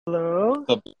Hello.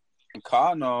 The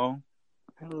Kano.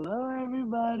 Hello,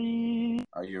 everybody.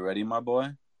 Are you ready, my boy?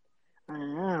 I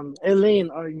am. Elaine,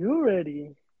 are you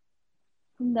ready?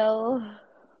 No.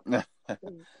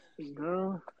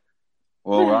 Girl.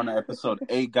 Well, we're on episode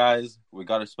 8, guys. We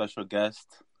got a special guest,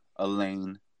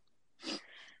 Elaine.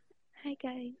 Hi,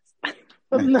 guys.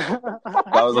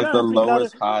 That was like the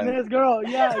lowest high. Yes, girl.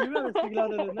 Yeah, you gotta speak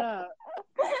louder than that.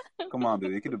 Come on,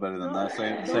 baby. You can do better than that.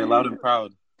 Say it loud and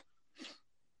proud.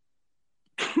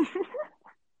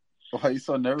 Why are you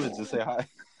so nervous? Just say hi.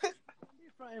 Be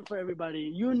fronting for everybody.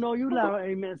 You know you loud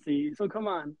ain't messy, so come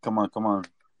on. Come on.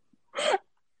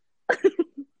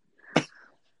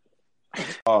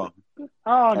 Oh,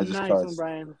 I just nice cussed. one,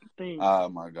 Brian. Thanks. Oh,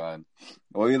 my God.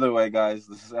 Well, either way, guys,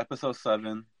 this is episode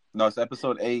 7. No, it's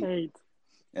episode 8. 8.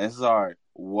 And this is our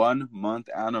 1-month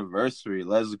anniversary.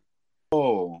 Let's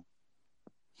go.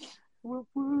 Whoop,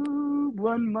 whoop.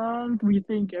 1 month. We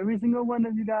thank every single one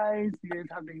of you guys. You guys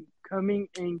have been coming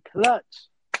in clutch.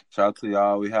 Shout out to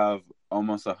y'all. We have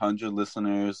almost 100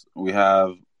 listeners. We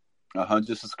have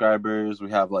 100 subscribers.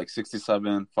 We have like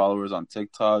 67 followers on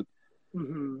TikTok.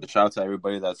 Mm-hmm. Shout out to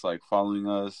everybody that's like following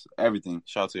us. Everything.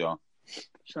 Shout out to y'all.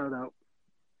 Shout out.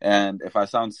 And if I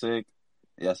sound sick,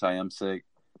 yes, I am sick.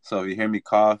 So if you hear me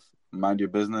cough, mind your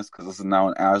business because this is now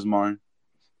an ASMR.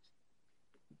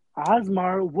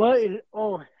 Asmar, what is?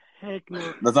 Oh, heck no.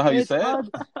 That's not how you say called,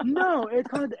 it? No, it's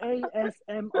called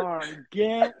ASMR.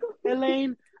 Get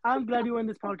Elaine. I'm glad you were in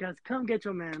this podcast. Come get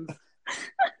your man.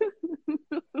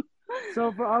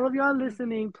 So for all of y'all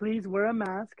listening, please wear a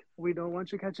mask. We don't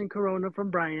want you catching corona from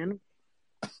Brian.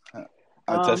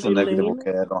 I tested negative. Elaine,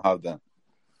 Okay, I don't have that.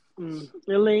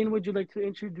 Elaine, would you like to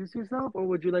introduce yourself, or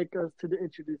would you like us to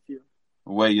introduce you?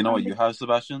 Wait, you know what you have,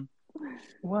 Sebastian?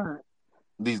 What?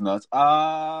 These nuts.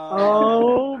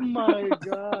 Oh my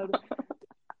God.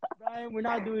 Brian, we're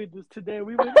not doing this today.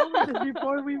 We went over this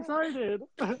before we started.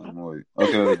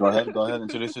 Okay, go ahead.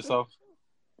 Introduce yourself.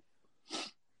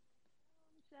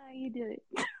 You do it.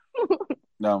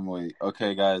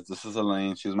 Okay, guys, this is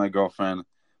Elaine. She's my girlfriend.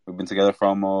 We've been together for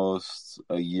almost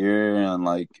a year and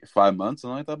like 5 months,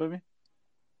 something like that, baby.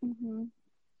 Mm-hmm.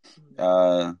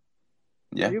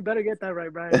 Yeah. You better get that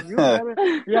right, Brian. You better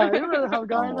have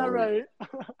gotten that right.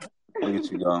 Look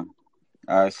at you go. All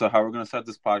right, so how we're gonna start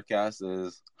this podcast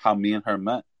is how me and her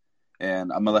met,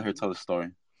 and I'm gonna let her tell the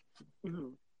story. Mm-hmm.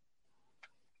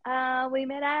 We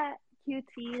met at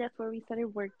QT. That's where we started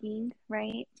working,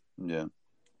 right? Yeah.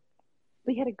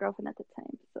 We had a girlfriend at the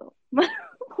time, so.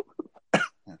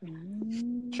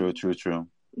 True.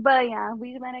 But yeah,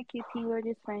 we met at QT. We were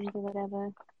just friends or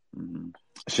whatever. Mm-hmm.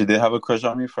 She did have a crush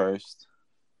on me first.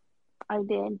 I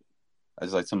did. I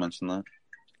just like to mention that.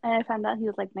 And I found out he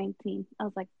was like 19. I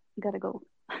was like, gotta go.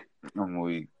 I'm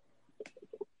weak.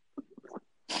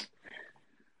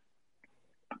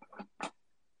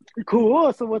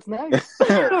 Cool. So what's next?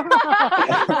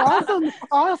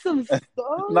 Awesome stuff.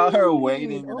 Not her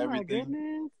waiting and oh everything. My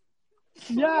goodness.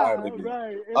 Yeah,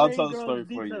 right. I'll tell the story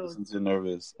for you since you're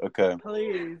nervous. Okay.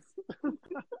 Please.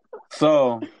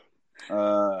 So,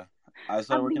 I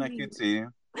started working at QT,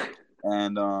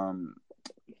 and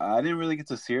I didn't really get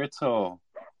to see her till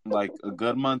like a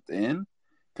good month in,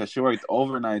 because she worked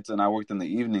overnights and I worked in the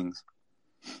evenings.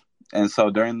 And so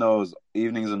during those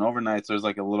evenings and overnights, there's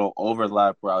like a little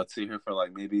overlap where I would see her for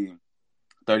like maybe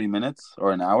 30 minutes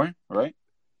or an hour, right?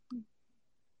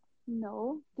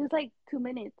 No, just like 2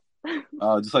 minutes.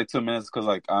 Just like 2 minutes because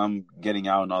like I'm getting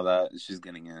out and all that, and she's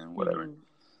getting in and whatever.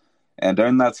 And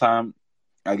during that time,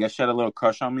 I guess she had a little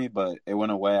crush on me, but it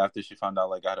went away after she found out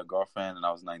like I had a girlfriend and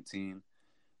I was 19.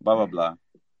 Blah blah blah.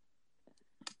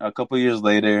 A couple years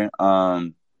later,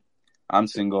 I'm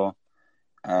single,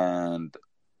 and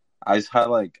I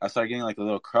started getting like a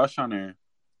little crush on her,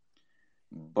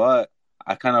 but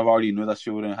I kind of already knew that she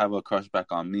wouldn't have a crush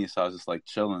back on me, so I was just like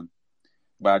chilling.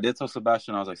 But I did tell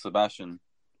Sebastian, I was like, Sebastian,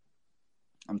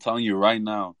 I'm telling you right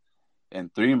now, in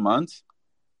 3 months,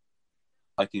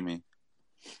 liking me.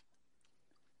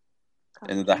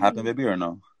 And did that happen, baby, or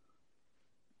no?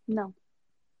 No.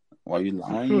 Why are you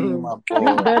lying, my boy?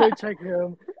 You better check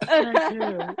him.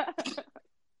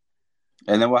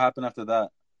 And then what happened after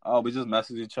that? Oh, we just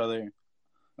messaged each other.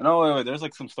 No, wait. There's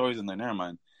like some stories in there. Never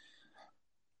mind.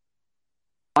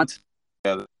 And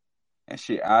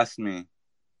she asked me,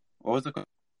 what was the question?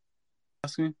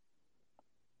 Ask me? I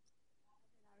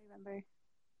don't remember.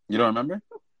 You don't remember?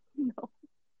 No.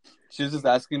 She was just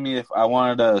asking me if I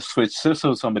wanted to switch shifts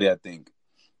with somebody, I think.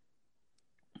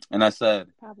 And I said,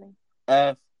 probably.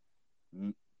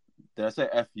 Did I say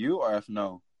F you or F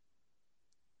no?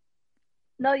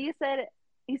 No, you said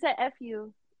F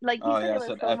you. Like, you said it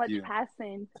was so much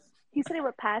passing. He said it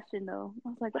with passion, though. I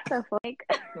was like, what the fuck?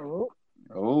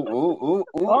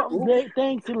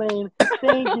 Thanks, Elaine.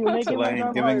 Thank you. Making my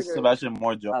job giving harder. Sebastian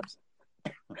more jobs.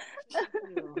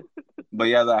 But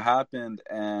yeah, that happened,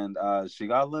 and she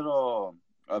got a little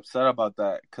upset about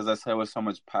that because I said it with so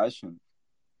much passion.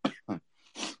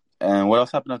 And what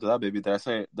else happened after that, baby?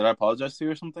 Did I apologize to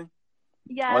you or something?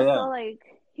 Yeah, Oh, yeah. so like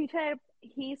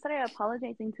he started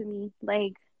apologizing to me,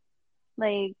 like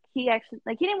he actually,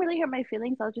 like, he didn't really hurt my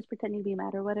feelings. I was just pretending to be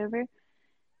mad or whatever.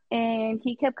 And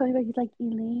he kept coming back. He's like,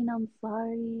 Elaine, I'm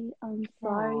sorry.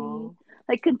 Aww.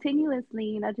 Like,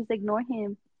 continuously. And I just ignore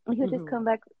him. And he'll just come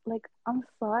back like, I'm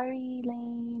sorry,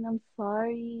 Elaine. I'm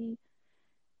sorry.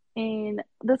 And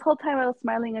this whole time I was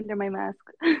smiling under my mask.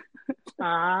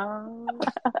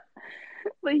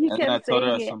 But he kept saying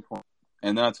it.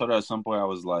 And then I told her at some point, I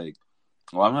was like,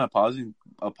 well, I'm not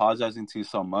apologizing to you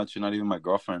so much. You're not even my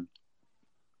girlfriend.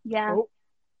 Yeah. Oh.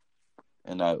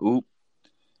 And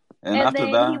and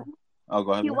after that,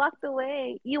 go ahead. He walked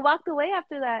away. You walked away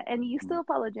after that, and you still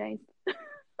apologized.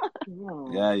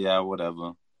 Yeah,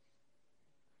 whatever.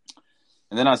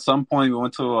 And then at some point, we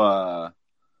went to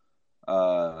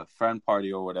a friend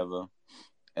party or whatever,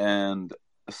 and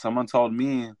someone told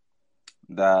me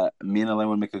that me and Elaine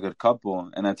would make a good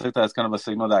couple, and I took that as kind of a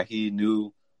signal that he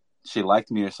knew she liked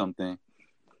me or something.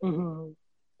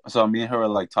 So me and her were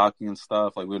like talking and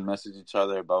stuff, like we would message each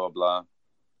other, blah blah blah.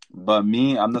 But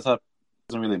me, I'm the type that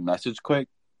doesn't really message quick.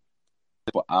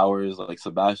 For hours, like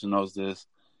Sebastian knows this,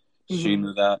 she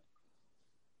knew that.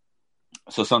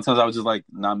 So sometimes I would just like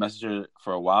not message her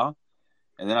for a while,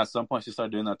 and then at some point she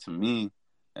started doing that to me,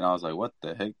 and I was like, "What the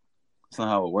heck? That's not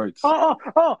how it works."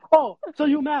 Oh! So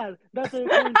you mad? That's a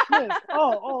coin flip.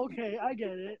 Okay, I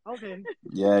get it. Okay.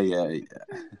 Yeah.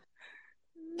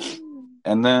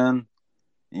 And then,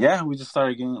 we just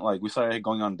started we started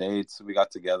going on dates. We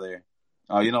got together.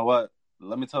 You know what?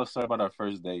 Let me tell a story about our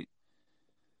first date.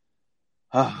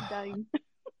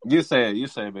 You say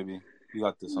it, baby. You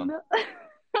got this one.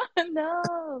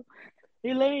 No.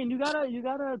 Elaine, you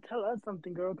gotta tell us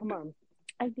something, girl. Come on.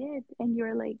 I did, and you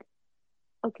were like,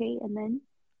 okay, and then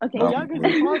okay. Oh yeah,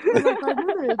 because you paused for like 5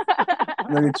 minutes.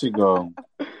 Look at you go.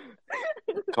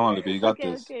 Come on, baby, you got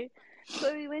this. Okay.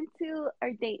 So we went to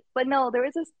our date, but no, there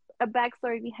was a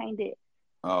backstory behind it.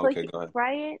 Oh, okay, go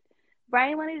ahead.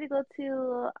 Brian wanted to go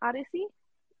to Odyssey,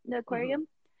 the aquarium.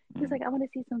 He was like, I want to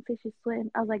see some fishes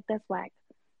swim. I was like, that's whack.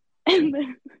 And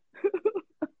then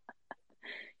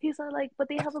he's like, but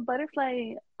they have a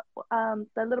butterfly, the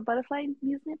little butterfly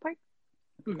amusement park.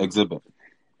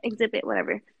 Exhibit,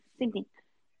 whatever. Same thing.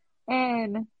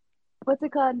 And what's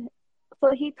it called?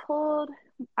 So he told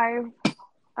our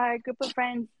group of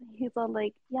friends, he's all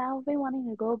like, yeah, I've been wanting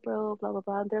to go, bro, blah, blah,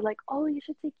 blah. And they're like, oh, you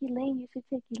should take Elaine.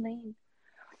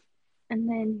 And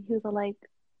then he was all like,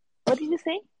 what did you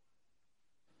say?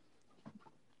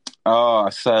 Oh, I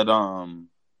said, I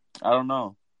don't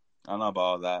know. I don't know about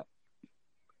all that.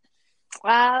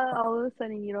 Wow, all of a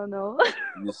sudden you don't know.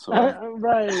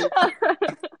 Right.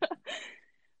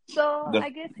 So I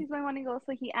guess he's my wanting to go.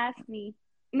 So he asked me.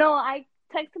 No, I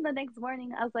texted him the next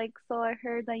morning. I was like, so I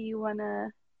heard that you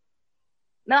wanna.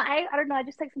 No, I don't know. I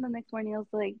just texted him the next morning. I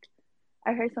was like,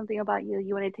 I heard something about you.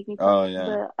 You want to take me to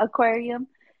the aquarium?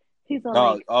 He's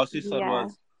like, all she said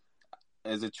was,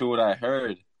 "Is it true what I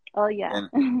heard?" Oh yeah.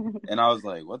 And I was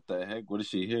like, "What the heck? What did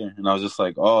she hear?" And I was just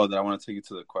like, "Oh, that I want to take you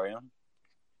to the aquarium."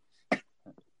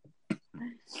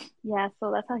 Yeah,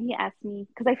 so that's how he asked me,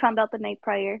 because I found out the night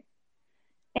prior,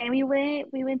 and we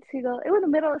went to go. It was the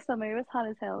middle of summer. It was hot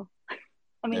as hell.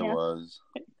 I mean, it was.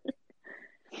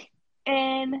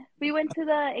 And we went to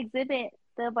the exhibit,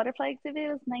 the butterfly exhibit.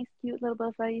 It was nice, cute little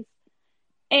butterflies.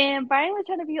 And Brian was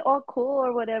trying to be all cool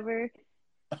or whatever,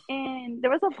 and there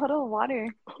was a puddle of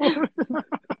water.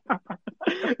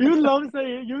 You love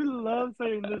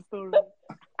saying this story.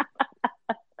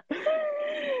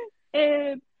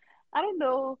 And I don't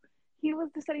know, he was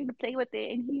deciding to play with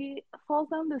it, and he falls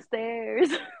down the stairs.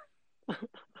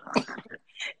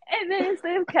 And then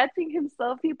instead of catching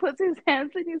himself, he puts his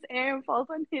hands in his air and falls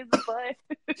on his butt.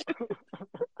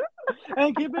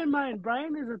 And keep in mind,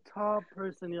 Brian is a tall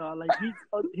person, y'all. Like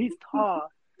he's tall,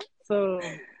 so.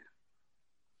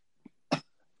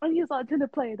 And he was all trying to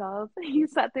play it off. He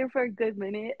sat there for a good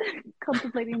minute,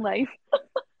 contemplating life.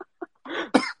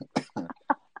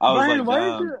 Brian,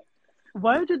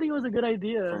 why did you think it was a good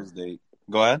idea? First date.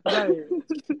 Go ahead. Right.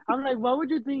 I'm like, why would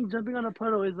you think jumping on a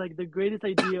puddle is like the greatest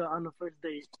idea on the first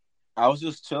date? I was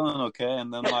just chilling, okay,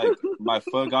 and then like my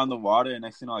foot got in the water, and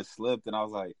next thing you know, I slipped, and I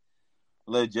was like,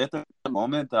 legit, the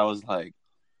moment that I was like,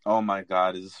 oh my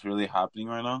god, is this really happening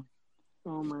right now?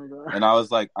 Oh my god. And I was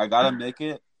like, I gotta make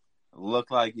it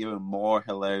look like even more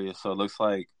hilarious. So it looks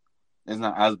like it's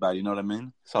not as bad. You know what I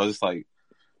mean? So I was just like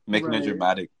making it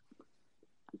dramatic.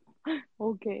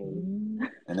 Okay.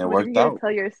 And it What worked are you gonna out.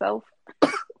 tell yourself?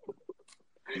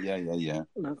 Yeah.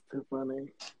 That's too funny.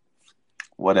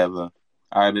 Whatever.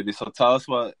 All right, baby. So tell us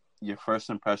what your first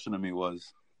impression of me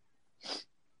was.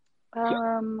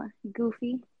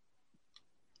 Goofy.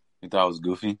 You thought I was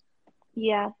goofy?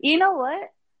 Yeah. You know what,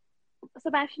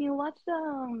 Sebastian? You watched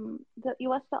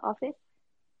The Office?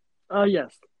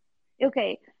 Yes.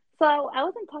 Okay. So I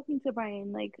wasn't talking to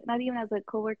Brian, like not even as a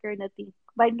coworker or nothing.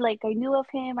 But like I knew of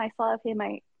him, I saw of him,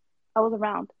 I was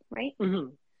around, right?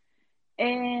 Mm-hmm.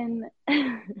 And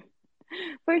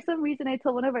for some reason I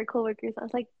told one of our coworkers, I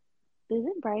was like,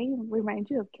 doesn't Brian remind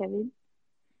you of Kevin?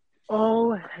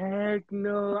 Oh heck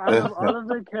no! Out of all of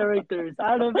the characters,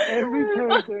 out of every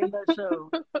character in that show,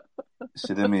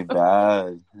 She did me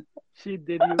bad. she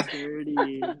did you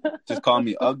dirty. Just called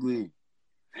me ugly.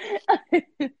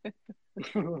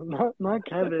 not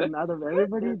Kevin. Out of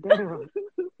everybody, damn.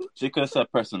 She could have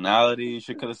said personality.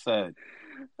 She could have said.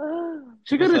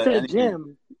 She could have said anything.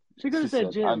 Jim. She could She have said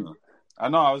said, Jim. I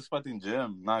know. I was expecting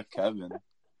Jim, not Kevin.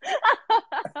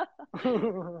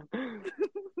 Oh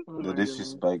The my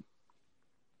disrespect. goodness.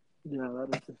 Yeah,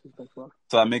 that is disrespectful.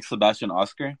 So I make Sebastian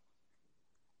Oscar.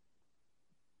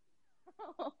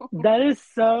 That is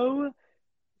so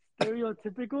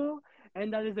stereotypical,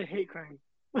 and that is a hate crime.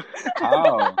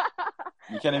 How?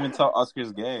 You can't even tell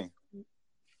Oscar's gay.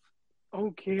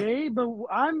 Okay, but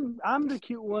I'm the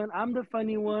cute one. I'm the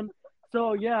funny one.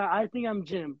 So yeah, I think I'm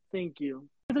Jim. Thank you.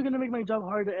 This is gonna make my job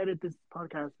hard to edit this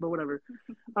podcast, but whatever.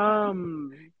 Your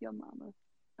mama.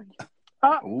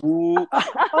 Ooh.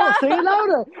 Oh, say it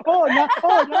louder.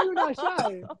 Now you're not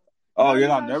shy. Oh, Now you're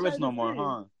not shy nervous to no more, say.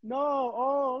 huh? No.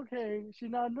 Oh, okay. She's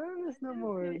not nervous no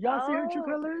more. Y'all see her true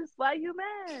colors? Why you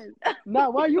mad? Now,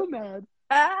 why you mad?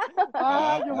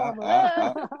 Your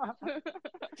mama.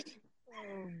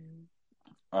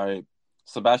 All right.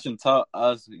 Sebastian, tell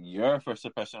us your first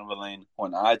impression of Elaine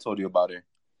when I told you about her.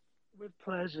 With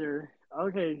pleasure.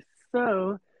 Okay,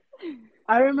 so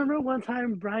I remember one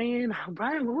time, Brian,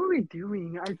 what were we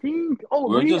doing? I think. Oh,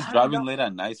 we were just driving late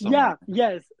at night somewhere.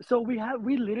 Yeah, yes. So we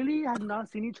literally had not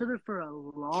seen each other for a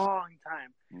long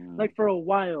time, like for a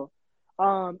while.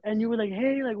 And you were like,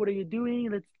 hey, like, what are you doing?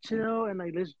 Let's chill and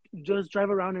like let's just drive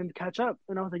around and catch up.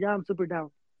 And I was like, yeah, I'm super down.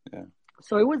 Yeah.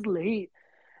 So it was late,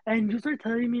 and you started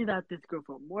telling me that this girl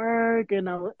from work, and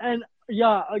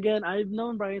yeah, again, I've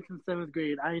known Brian since 7th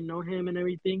grade. I know him and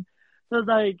everything. So it's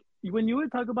like when you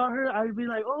would talk about her, I'd be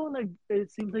like, oh, like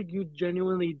it seems like you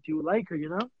genuinely do like her, you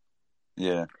know?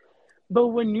 Yeah. But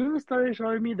when you started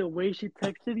showing me the way she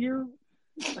texted you,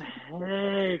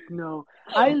 heck no.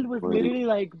 I was literally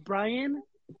like, Brian,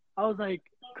 I was like,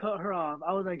 cut her off.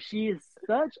 I was like, she is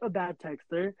such a bad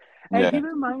texter. And keep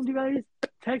in mind, you guys,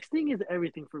 texting is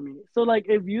everything for me. So, like,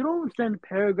 if you don't send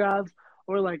paragraphs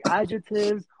or like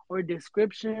adjectives or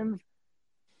descriptions,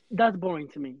 that's boring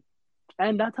to me.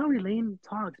 And that's how Elaine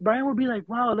talks. Brian would be like,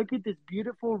 wow, look at this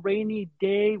beautiful rainy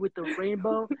day with the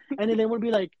rainbow. And Elaine would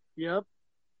be like, yep.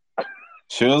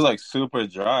 She was like super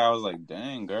dry. I was like,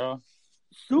 dang, girl.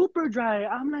 Super dry.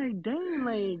 I'm like, dang,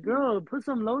 like, girl, put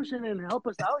some lotion and help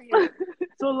us out here.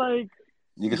 So, like,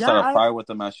 you can start a fire with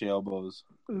the mashy elbows.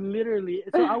 Literally.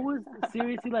 So I was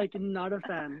seriously like not a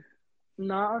fan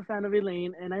of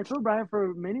Elaine. And I told Brian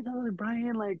for many times, like,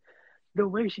 Brian, like the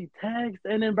way she texts.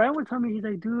 And then Brian would tell me, he's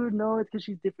like, dude, no, it's because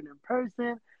she's different in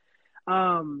person.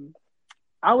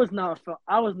 I was not a fan.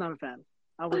 I was not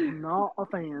a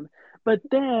fan. But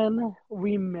then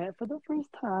we met for the first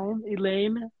time.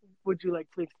 Elaine, would you like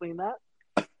to explain that?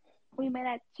 We met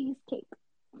at Cheesecake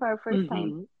for our first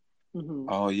time. Mm-hmm.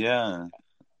 Oh, yeah.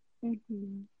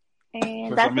 Mm-hmm.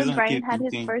 And that's when Brian had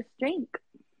his first drink.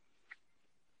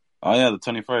 Oh, yeah, the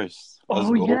 21st.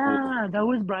 Yeah, that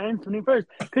was Brian's 21st.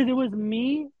 Because it was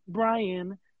me,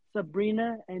 Brian,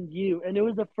 Sabrina, and you. And it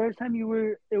was the first time you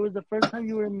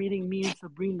were meeting me and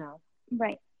Sabrina.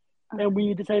 Right. And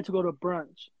we decided to go to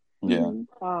brunch. Yeah.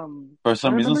 For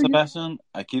some reason, Sebastian,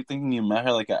 I keep thinking you met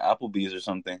her like at Applebee's or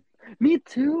something. Me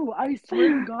too. I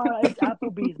swear to God, it's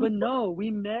Applebee's. But no, we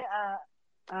met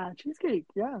at Cheesecake.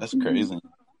 Yeah. That's crazy.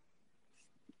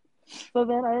 So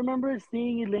then I remember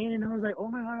seeing Elaine, and I was like, oh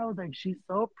my God, I was like, she's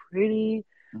so pretty.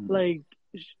 Like,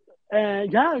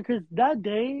 yeah, because that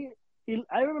day,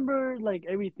 I remember like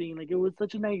everything. Like, it was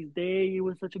such a nice day. It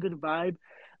was such a good vibe.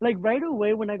 Like, right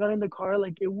away when I got in the car,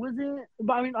 like, it wasn't,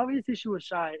 but I mean, obviously she was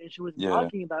shy and she wasn't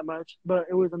talking that much, but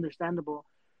it was understandable.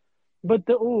 But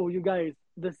you guys,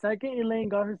 the second Elaine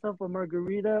got herself a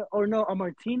margarita, or no, a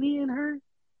martini in her,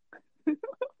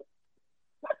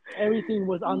 Everything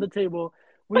was on the table.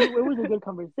 It was a good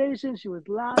conversation. She was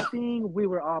laughing. We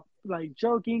were all like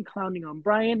joking, clowning on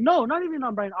Brian. No, not even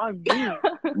on Brian, on me.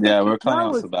 Yeah, we're clowning Y'all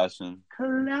on was Sebastian.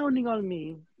 clowning on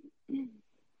me.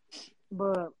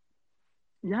 But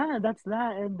yeah, that's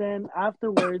that. And then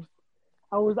afterwards,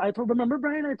 remember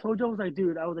Brian, I told you, I was like,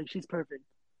 dude, I was like, she's perfect.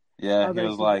 I Yeah, was he like,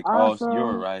 was she's like, "Oh, you were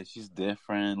awesome. right. She's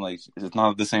different. Like, it's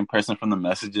not the same person from the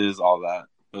messages. All that.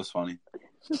 It was funny."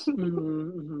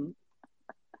 Mm-hmm, mm-hmm.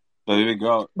 But baby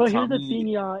girl, But tell here's the me.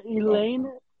 thing, Oh,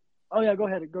 Elaine. Oh yeah, go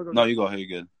ahead, no, go. you go ahead.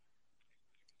 You're good.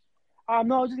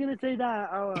 No, I was just gonna say that.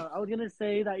 I was gonna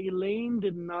say that Elaine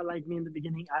did not like me in the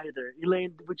beginning either.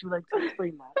 Elaine, would you like to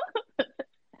explain that?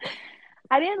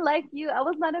 I didn't like you. I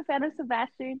was not a fan of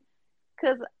Sebastian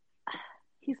because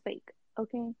he's fake.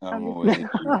 Okay, I'm just Wait. kidding.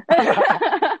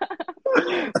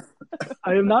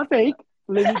 I am not fake.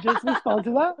 Let me just respond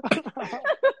to that.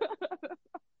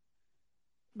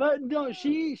 But no,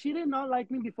 she did not like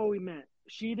me before we met.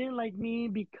 She didn't like me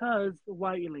because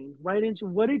why, Elaine? Why didn't you?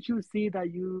 What did you see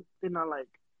that you did not like?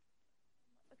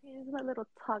 Okay, this is a little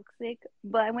toxic,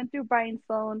 but I went through Brian's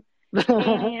phone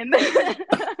and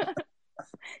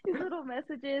his little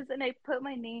messages, and I put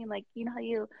my name, like you know how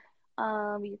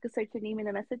you could search your name in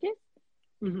the messages.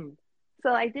 Mm-hmm.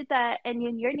 So I did that, and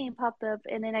then your name popped up,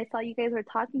 and then I saw you guys were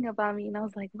talking about me, and I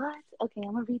was like, "What? Okay,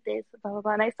 I'm gonna read this." Blah blah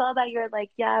blah. And I saw that you're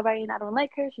like, "Yeah, Ryan, I don't like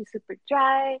her. She's super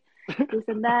dry, this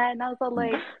and that." And I was all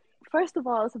like, first of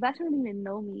all, Sebastian didn't even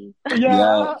know me. Yeah,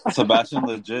 Yeah. Sebastian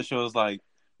legit. She was like,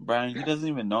 "Brian, he doesn't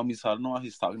even know me, so I don't know why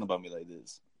he's talking about me like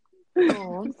this."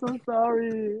 Oh, I'm so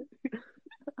sorry.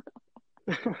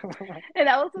 And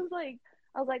I was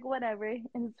like, whatever.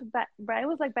 And Brian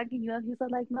was like backing you up. He was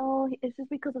like, no, it's just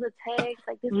because of the text,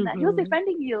 like this and that. He was Mm-hmm.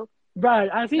 defending you. Right,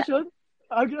 as he should.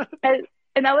 Okay.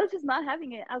 And I was just not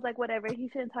having it. I was like, whatever. He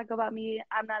shouldn't talk about me.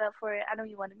 I'm not up for it. I don't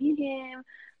even want to meet him.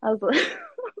 I was like,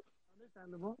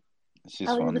 Understandable. She's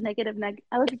I was just funny.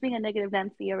 I was just being a negative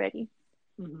Nancy already.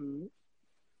 Mm-hmm.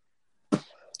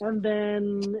 And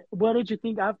then, what did you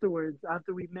think afterwards?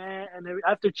 After we met and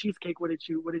after cheesecake, what did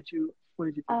you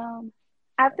think?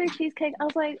 After cheesecake, I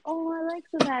was like, oh, I like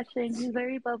Sebastian. He's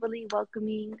very bubbly,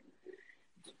 welcoming.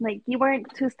 Like you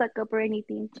weren't too stuck up or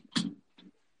anything.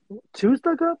 Too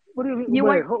stuck up? What do you mean?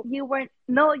 Wait, You weren't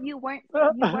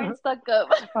stuck up.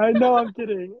 I know, I'm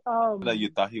kidding. That you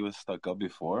thought he was stuck up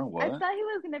before? I What? thought he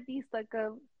was gonna be stuck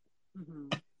up.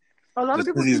 mhm. A lot of Just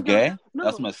people because he's think that. gay?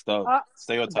 That's No, messed up. uh, that's a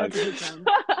Stereotypes. hate crime.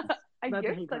 That's a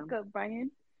You're hate stuck crime. up,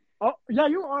 Brian. Oh, yeah,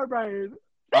 you are, Brian.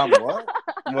 I'm what?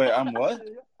 Wait, I'm I'm what?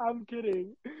 kidding. I'm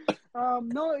kidding.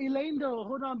 No, Elaine, though,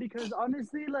 hold on, because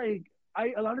honestly, like,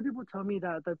 a lot of people tell me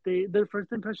that their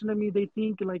first impression of me, they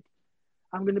think like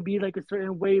I'm gonna be like a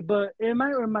certain way, but am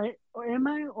I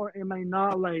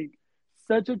not like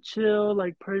such a chill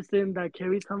like person that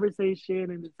carries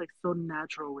conversation and it's like so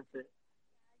natural with it?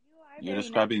 You are You're very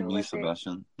describing natural me, with it.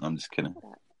 Sebastian. No, I'm just kidding.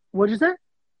 What'd you say?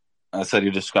 I said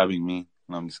you're describing me.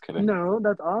 No, I'm just kidding. No,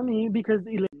 that's all me because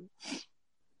Elaine.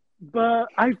 But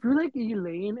I feel like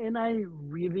Elaine and I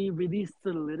really, really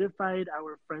solidified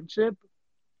our friendship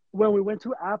when we went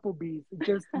to Applebee's.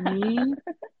 Just me,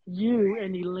 you,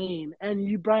 and Elaine, and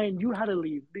you, Brian. You had to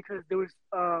leave because there was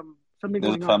something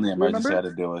There's going a on. family You emergency I remember?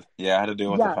 had to deal with. Yeah, I had to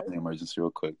deal with a Yeah, family emergency real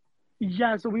quick.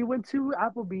 yeah. So we went to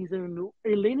Applebee's, and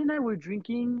Elaine and I were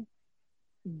drinking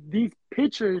these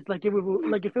pitchers like if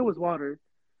it was water.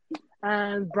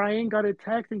 And Brian got a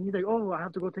text, and he's like, "Oh, I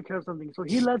have to go take care of something." So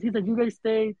he left. He's like, "You guys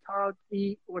stay, talk,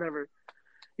 eat, whatever."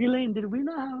 Elaine, did we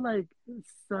not have like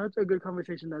such a good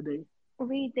conversation that day?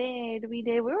 We did. We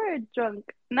did. We were drunk.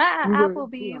 Not We at were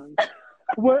Applebee's. drunk.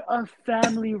 We're a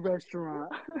family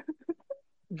restaurant.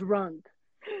 Drunk.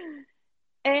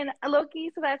 And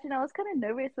low-key, Sebastian, I was kind of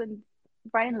nervous when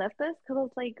Brian left us because I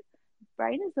was like,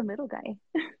 Brian is the middle guy.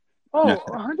 Oh,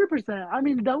 100%. I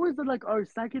mean, that was like our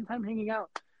second time hanging out.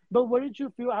 But what did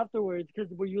you feel afterwards?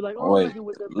 Because were you like, oh, Wait, like it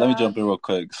was a let me bad? jump in real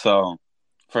quick. So,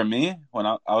 for me, when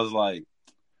I was like,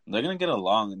 they're gonna get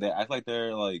along. They act like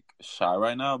they're like shy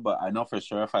right now, but I know for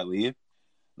sure if I leave,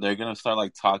 they're gonna start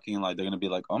like talking. Like they're gonna be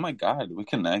like, "Oh my god, we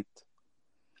connect."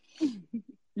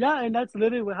 Yeah, and that's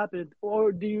literally what happened.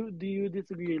 Or do you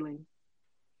disagree, Elaine?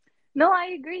 No, I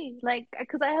agree. Like,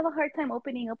 because I have a hard time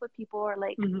opening up with people or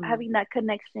like Mm-hmm. having that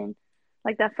connection,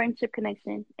 like that friendship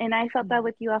connection. And I felt that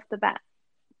with you off the bat.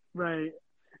 Right.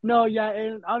 No, yeah,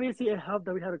 and obviously it helped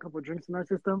that we had a couple of drinks in our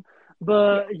system. Yeah.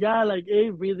 But yeah, like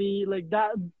it really like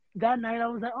that night I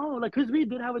was like, oh, like because we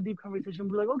did have a deep conversation.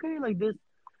 We were like, okay, like this.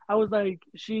 I was like,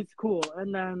 she's cool.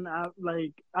 And then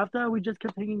like after we just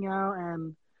kept hanging out,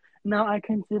 and now I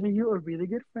consider you a really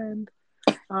good friend.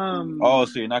 Oh, Mm.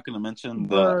 so you're not gonna mention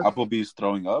the But Applebee's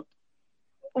throwing up?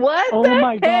 What Oh the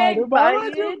my God! heck, Why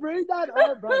would you Brian? bring that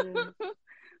up, Brian?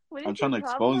 What I'm is trying your to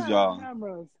expose Cut the y'all. problem?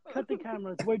 cameras. Cut the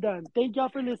cameras. We're done. Thank y'all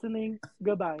for listening.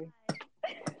 Goodbye.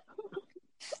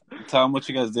 Tell them what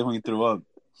you guys did when you threw up.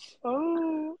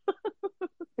 Oh,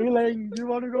 Elaine, you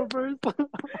want to go first?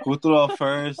 Who threw up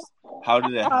first? How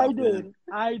did it happen?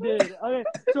 I did. Okay,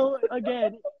 so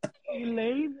again,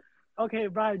 Elaine. Okay,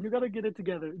 Brian, you gotta get it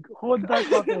together. Hold that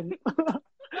cough in.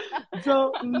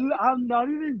 So I'm not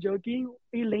even joking.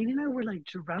 Elaine and I were like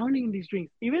drowning in these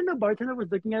drinks. Even the bartender was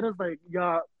looking at us like,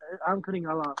 "Yeah, I'm cutting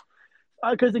all off."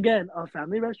 Because again, a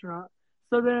family restaurant.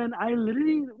 So then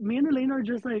me and Elaine are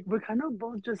just like, we're kind of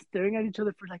both just staring at each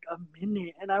other for like a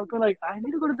minute. And I would go like, I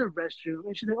need to go to the restroom.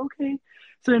 And she's like, okay.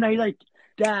 So then I like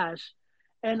dash.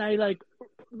 And I like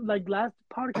last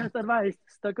podcast advice,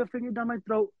 stuck a finger down my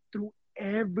throat, threw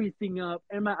everything up.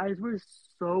 And my eyes were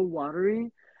so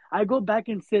watery. I go back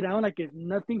and sit down like if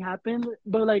nothing happened.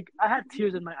 But like I had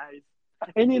tears in my eyes.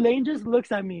 And Elaine just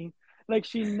looks at me like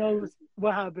she knows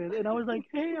what happened. And I was like,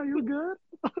 hey, are you good?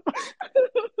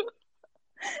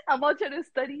 I'm all trying to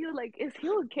study you. Like, is he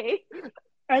okay?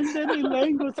 And then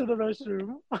Elaine goes to the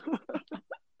restroom.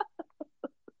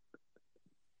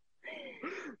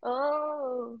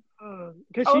 Oh,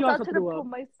 Because she also trying to threw pull up.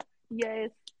 my. Yes,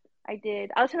 I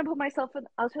did. I was trying to put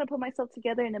myself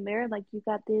together in the mirror. Like, you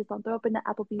got this. Don't throw up in the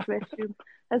Applebee's restroom.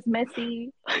 That's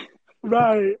messy.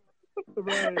 Right.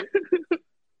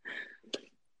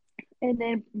 And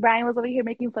then Brian was over here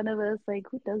making fun of us. Like,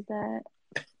 who does that?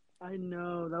 I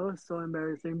know. That was so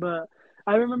embarrassing. But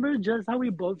I remember just how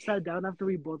we both sat down after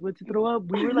we both went to throw up.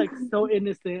 We were like so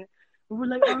innocent. We were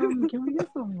like, can we get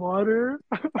some water?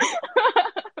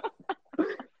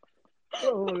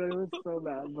 Oh my God, it was so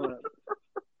bad. But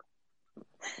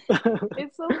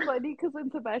It's so funny because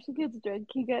when Sebastian gets drunk,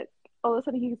 all of a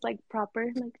sudden he's like proper.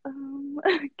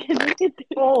 Like, can I get this?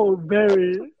 oh,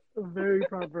 very, very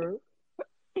proper.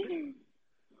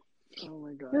 Oh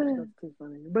my gosh, that's too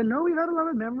funny. But no, we've had a lot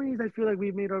of memories. I feel like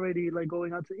we've made already, like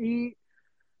going out to eat.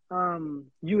 You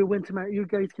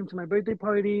guys came to my birthday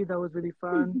party. That was really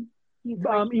fun.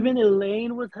 Even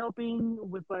Elaine was helping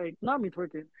with like, not me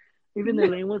twerking. Even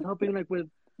Elaine was helping like with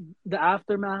the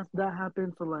aftermath that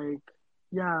happened. So like,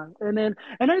 yeah. And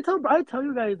I tell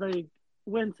you guys like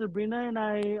when Sabrina and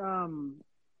I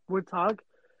would talk,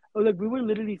 like we would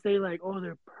literally say like, oh,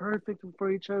 they're perfect for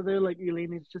each other. Like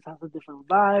Elaine just has a different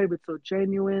vibe. It's so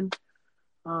genuine.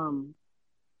 Um.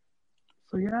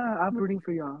 So yeah, I'm rooting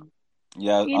for y'all.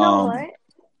 Yeah. You know what?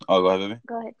 Oh, go ahead, baby.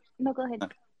 Go ahead. No, go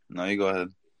ahead. No, you go ahead.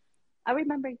 I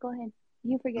remember. Go ahead.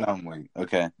 You forget. No, I'm waiting.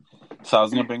 Okay. So I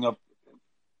was gonna bring up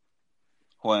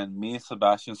when me,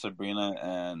 Sebastian, Sabrina,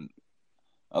 and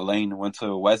Elaine went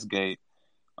to Westgate.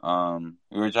 We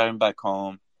were driving back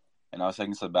home, and I was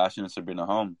taking Sebastian and Sabrina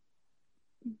home.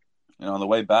 And on the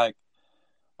way back,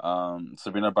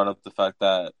 Sabrina brought up the fact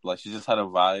that like she just had a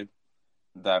vibe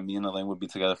that me and Elaine would be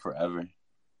together forever.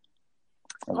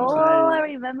 I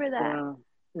remember that.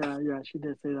 Yeah, she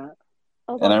did say that.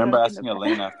 And I remember asking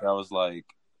Elaine after, I was like,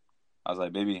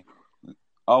 baby.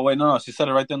 Oh wait, no, she said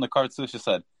it right there in the car too. She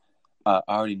said, I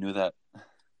already knew that.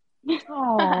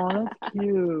 Oh, that's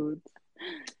cute.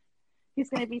 He's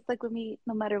gonna be stuck with me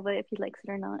no matter what, if he likes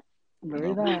it or not.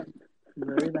 Very that.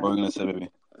 What were you gonna say, baby?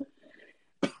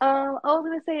 I was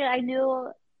gonna say I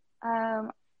knew,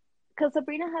 because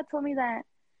Sabrina had told me that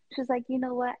she's like, you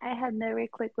know what? I had never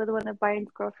clicked with one of Brian's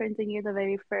girlfriends, and you're the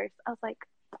very first. I was like,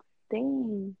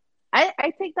 dang.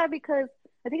 I take that because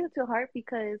I take it to heart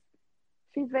because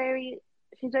she's very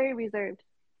reserved.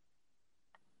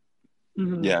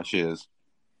 Mm-hmm. Yeah, she is.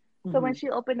 So when she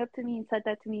opened up to me and said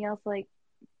that to me, I was like,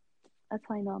 that's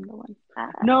how I know I'm the one.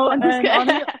 No, and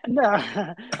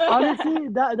honestly,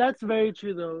 that's very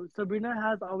true though.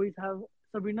 Sabrina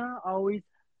always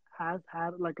has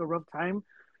had like a rough time,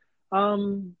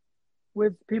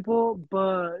 with people,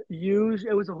 but usually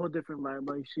it was a whole different vibe.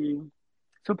 Like she,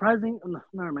 surprising, no,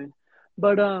 never mind.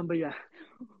 But yeah.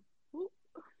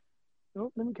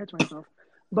 Oh, let me catch myself.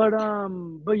 But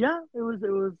yeah, it was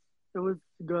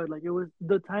good. Like it was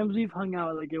the times we've hung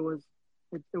out. Like it was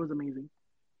amazing.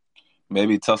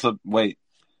 Maybe wait,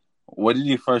 what did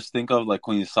you first think of like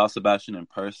when you saw Sebastian in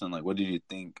person? Like what did you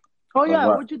think? Oh yeah,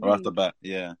 what'd you think? Off the bat,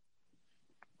 yeah.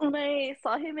 When I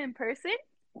saw him in person?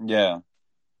 Yeah.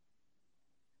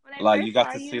 Like you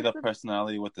got to see the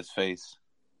personality with his face.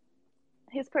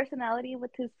 His personality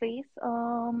with his face.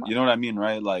 You know what I mean,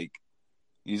 right? Like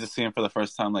you just see him for the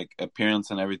first time, like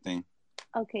appearance and everything.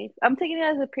 Okay, I'm taking it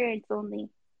as appearance only.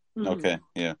 Mm-hmm. Okay,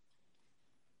 yeah.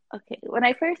 Okay, when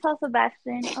I first saw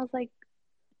Sebastian, I was like,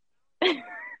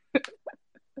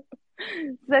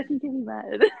 Sebastian can be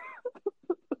mad.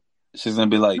 She's gonna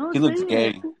be like, No, he say looks it.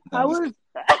 gay. I was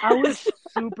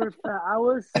super fat.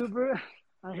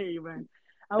 I hate you, man.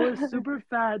 I was super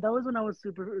fat. That was when I was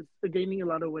super gaining a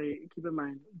lot of weight. Keep in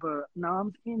mind, but now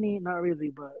I'm skinny. Not really,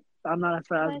 but I'm not as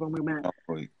fat as when we met. Oh,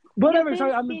 wait. You've Whatever. been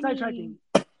Sorry, I'm skinny. sidetracking.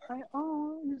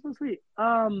 Oh, you're so sweet. But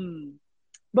I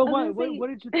was gonna say, what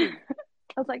did you think?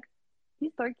 I was like,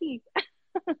 he's dorky.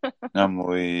 I'm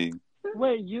weak.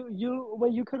 Wait,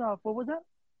 you cut off. What was that?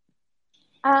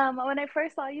 When I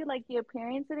first saw you, like your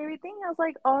appearance and everything, I was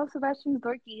like, oh, Sebastian's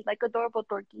dorky, like adorable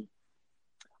dorky.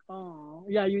 Oh,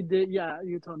 yeah, you did. Yeah,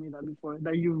 you told me that before.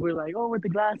 That you were like, oh, with the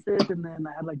glasses, and then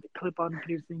I had like the clip-on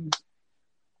piercings.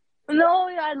 No,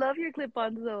 I love your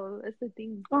clip-ons though. That's the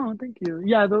thing. Oh, thank you.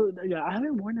 Yeah, though. Yeah, I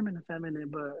haven't worn them in a fat minute,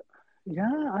 but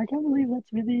yeah, I can't believe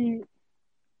that's really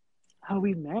how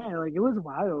we met. Like, it was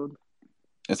wild.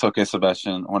 It's okay,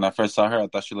 Sebastian. When I first saw her, I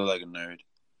thought she looked like a nerd.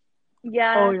 Oh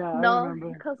Yeah, yeah, I no, he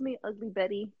remember. calls me Ugly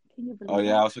Betty. Can you Oh believe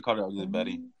yeah, I it? also called her Ugly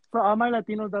Betty. For all my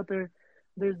Latinos out there,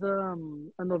 there's a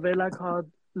novela called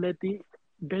Betty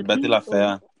Betty la or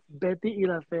Fea. Betty y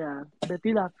la Fea,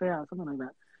 Betty la Fea, something like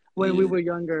that. When we Yeah. were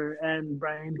younger, and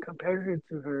Brian compared her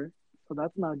to her, so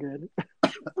that's not good.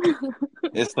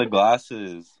 It's the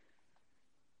glasses.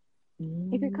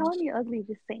 If you're calling me ugly,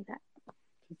 just say that.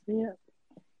 Yeah.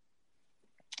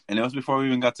 And it was before we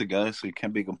even got together, so you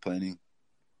can't be complaining.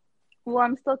 Well,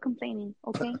 I'm still complaining,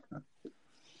 okay?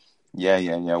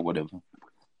 Yeah, whatever.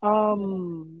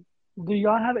 Do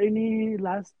y'all have any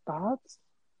last thoughts?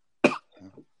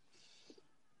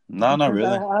 No, not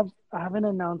Because really. I have an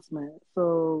announcement.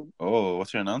 So Oh,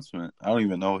 what's your announcement? I don't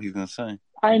even know what he's gonna say.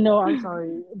 I know, I'm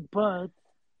sorry, but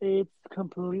it's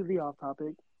completely off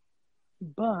topic.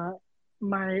 But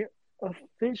my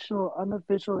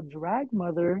unofficial drag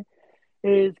mother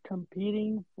is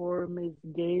competing for Miss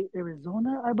Gay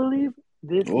Arizona, I believe,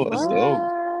 this Oh, that's weekend. dope.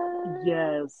 What?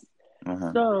 Yes.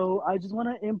 Uh-huh. So I just want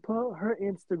to input her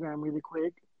Instagram really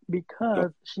quick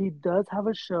because she does have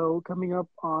a show coming up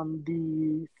on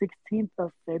the 16th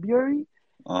of February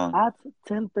at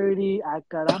 10:30 at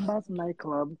Carambas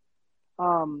nightclub.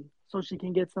 So she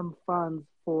can get some funds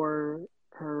for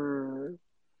her,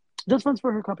 just funds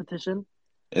for her competition.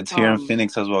 It's here in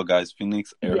Phoenix as well, guys.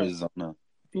 Phoenix, Yes, Arizona.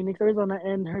 Phoenix, Arizona,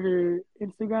 and her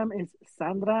Instagram is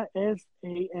Sandra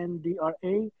Sandra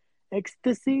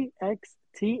Ecstasy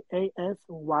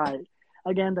XTASY.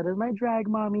 Again, that is my drag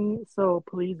mommy. So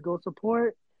please go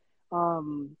support,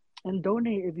 and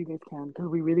donate if you guys can, because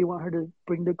we really want her to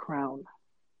bring the crown.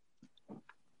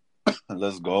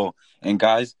 Let's go. And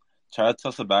guys, try to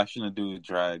tell Sebastian to do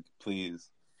drag, please.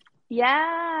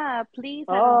 Yeah, please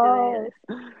have him do it.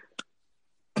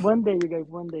 One day, you guys,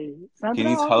 one day. He Sandra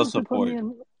needs also hella should put me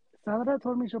support. in. Sandra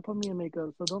told me she'll put me in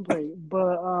makeup, so don't play.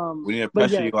 But We need to but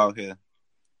pressure yes, you out here.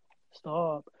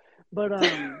 stop. But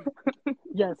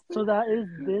yes. So that is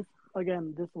this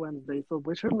Wednesday. So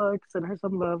wish her luck, send her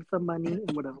some love, some money,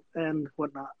 and whatever and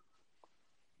whatnot.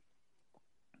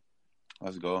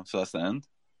 Let's go. So that's the end?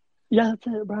 Yeah, that's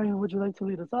it. Brian, would you like to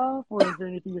lead us off, or is there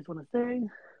anything you just want to say?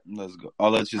 Let's go.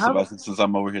 I'll let you, Sebastian, since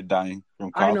I'm over here dying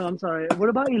from cough. I know. I'm sorry. What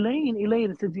about Elaine?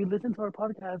 Elaine, since you listen to our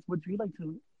podcast, would you like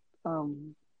to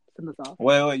send us off?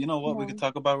 Wait. You know what we Yeah. could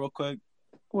talk about real quick?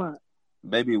 What?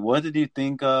 Baby, what did you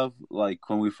think of, like,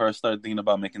 when we first started thinking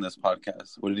about making this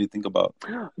podcast? What did you think about?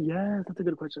 Yes, that's a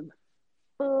good question.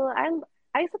 Well,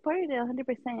 I supported it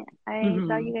 100%. I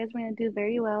thought you guys were gonna do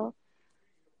very well.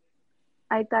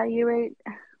 I thought you were.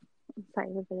 I'm sorry,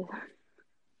 my brother.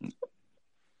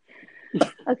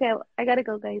 Okay, I gotta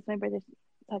go, guys. My brother's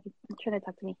trying to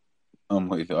talk to me.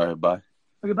 Wait, all right, bye.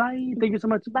 Okay, bye. Thank you so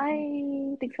much.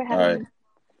 Bye. Thanks for All having right. me.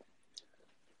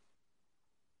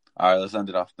 All right, let's end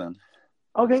it off then.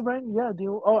 Okay, Brian. Yeah,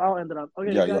 I'll end it up.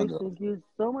 Okay, Yeah, guys, thank you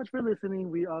so much for listening.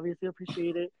 We obviously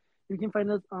appreciate it. You can find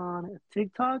us on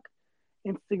TikTok,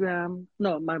 Instagram.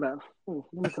 No, my bad. Oh,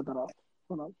 let me cut that off.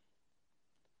 Hold on.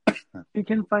 You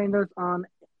can find us on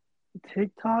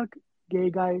TikTok, Gay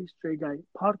Guy, Straight Guy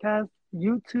Podcast,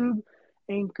 YouTube,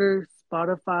 Anchor,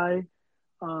 Spotify,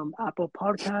 Apple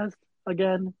Podcast.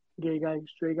 Again, Gay Guy,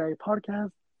 Straight Guy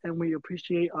Podcast. And we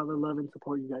appreciate all the love and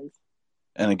support, you guys.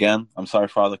 And again, I'm sorry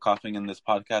for all the coughing in this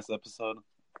podcast episode.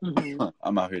 Mm-hmm.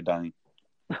 I'm out here dying.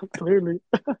 Clearly.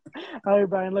 All right,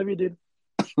 Brian. Love you, dude.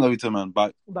 Love you too, man.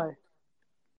 Bye. Bye.